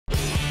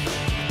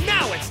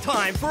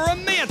time for a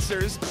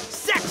Mancer's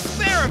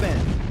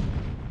Sexperiment!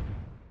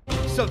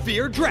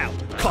 Severe drought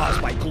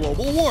caused by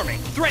global warming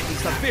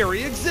threatens the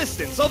very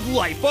existence of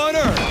life on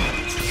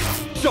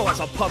Earth. So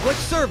as a public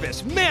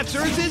service,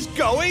 Mancer's is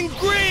going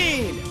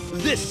green!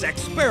 This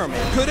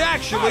experiment could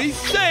actually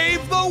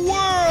save the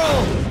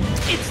world!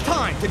 It's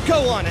time to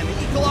go on an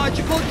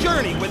ecological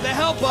journey with the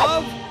help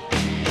of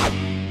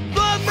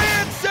the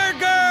Mancer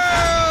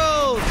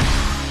Girls!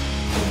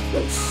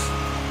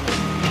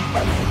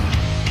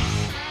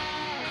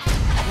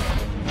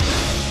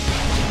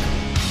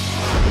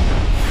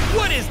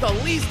 What is the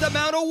least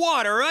amount of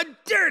water a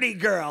dirty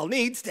girl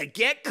needs to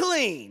get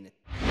clean?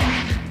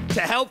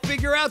 To help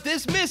figure out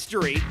this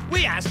mystery,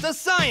 we asked a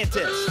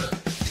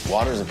scientist.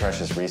 Water is a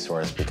precious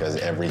resource because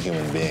every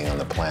human being on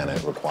the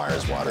planet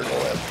requires water to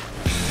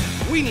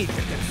live. We need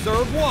to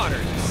conserve water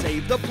to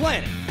save the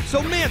planet.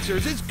 So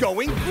Mancer's is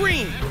going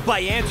green by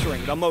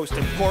answering the most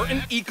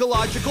important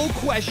ecological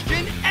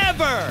question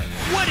ever.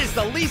 What is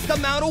the least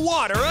amount of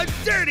water a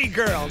dirty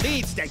girl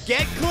needs to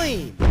get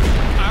clean?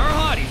 Our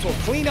hotties will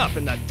clean up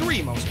in the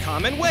 3 most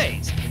common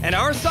ways, and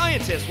our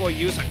scientists will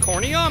use a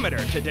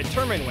corneometer to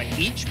determine when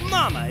each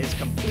mama is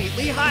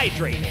completely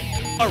hydrated.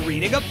 A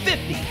reading of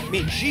 50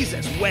 means she's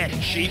as wet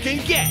as she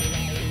can get.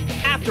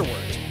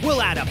 Afterwards,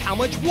 we'll add up how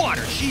much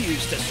water she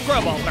used to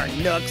scrub all her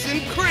nooks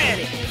and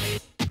crannies.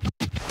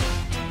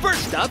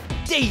 First up,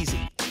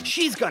 Daisy.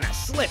 She's gonna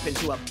slip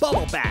into a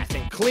bubble bath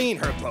and clean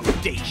her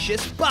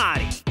bodacious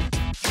body.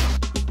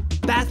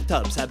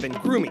 Bathtubs have been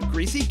grooming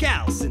greasy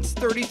gals since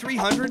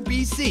 3300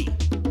 BC,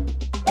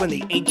 when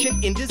the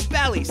ancient Indus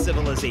Valley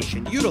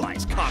civilization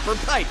utilized copper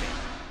piping.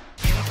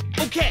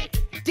 Okay,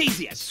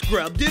 Daisy has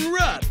scrubbed and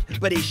rubbed,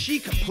 but is she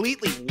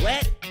completely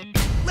wet?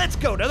 Let's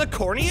go to the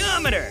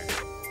corneometer.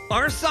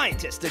 Our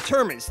scientist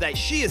determines that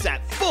she is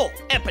at full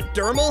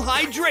epidermal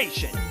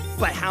hydration.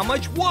 But how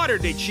much water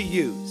did she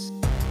use?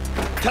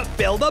 To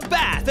fill the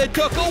bath, it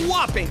took a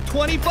whopping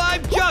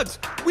 25 jugs,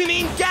 we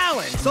mean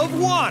gallons of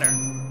water.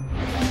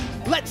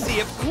 Let's see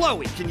if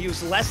Chloe can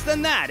use less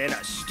than that in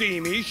a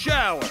steamy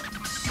shower.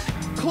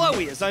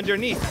 Chloe is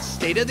underneath a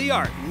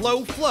state-of-the-art,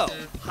 low-flow,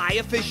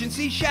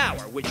 high-efficiency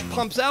shower which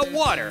pumps out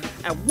water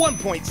at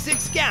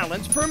 1.6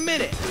 gallons per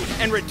minute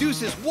and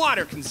reduces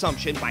water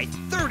consumption by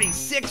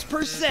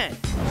 36%.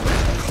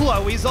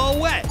 Chloe's all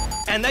wet,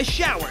 and the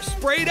shower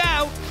sprayed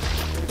out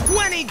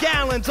 20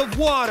 gallons of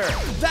water!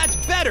 That's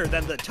better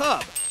than the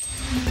tub.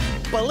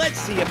 But let's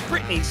see if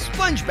Brittany's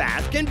sponge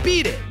bath can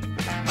beat it.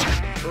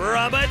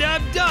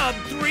 Rub-a-dub-dub,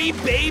 3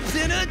 babes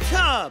in a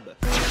tub!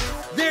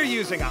 They're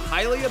using a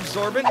highly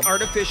absorbent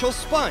artificial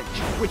sponge,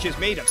 which is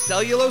made of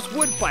cellulose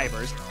wood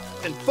fibers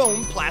and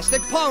foam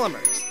plastic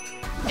polymers.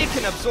 It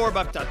can absorb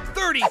up to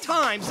 30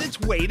 times its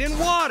weight in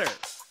water.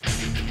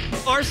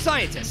 Our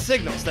scientist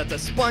signals that the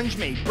sponge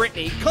made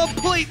Brittany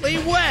completely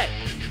wet.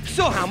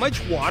 So how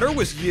much water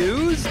was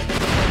used?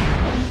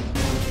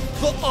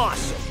 The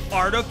awesome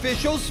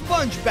artificial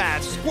sponge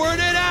bath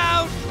squirted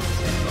out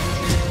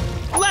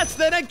less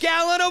than a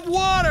gallon of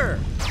water.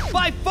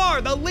 By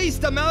far the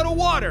least amount of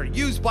water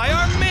used by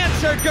our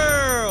Mancer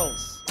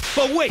Girls.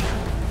 But wait,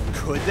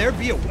 could there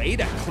be a way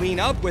to clean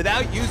up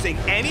without using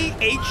any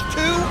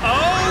H2O?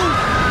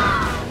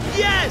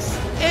 Yes,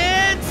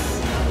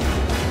 it's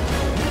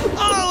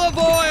olive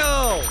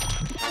oil!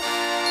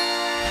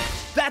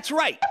 That's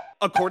right.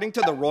 According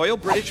to the Royal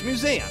British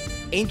Museum,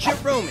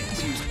 ancient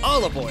Romans used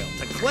olive oil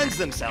to cleanse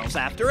themselves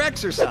after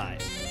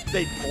exercise.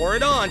 They'd pour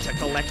it on to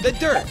collect the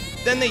dirt.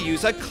 Then they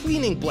use a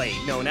cleaning blade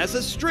known as a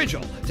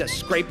strigil to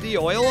scrape the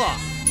oil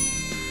off.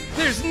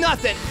 There's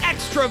nothing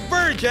extra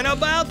virgin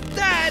about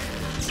that!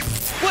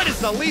 What is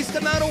the least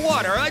amount of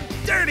water a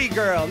dirty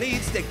girl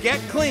needs to get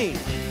clean?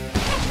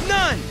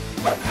 None!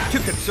 To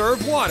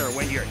conserve water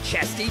when your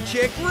chesty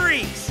chick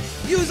reeks,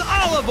 use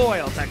olive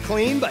oil to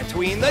clean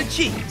between the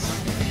cheeks.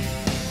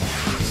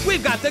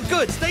 We've got the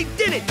goods they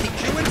didn't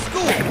teach you in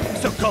school,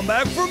 so come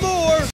back for more!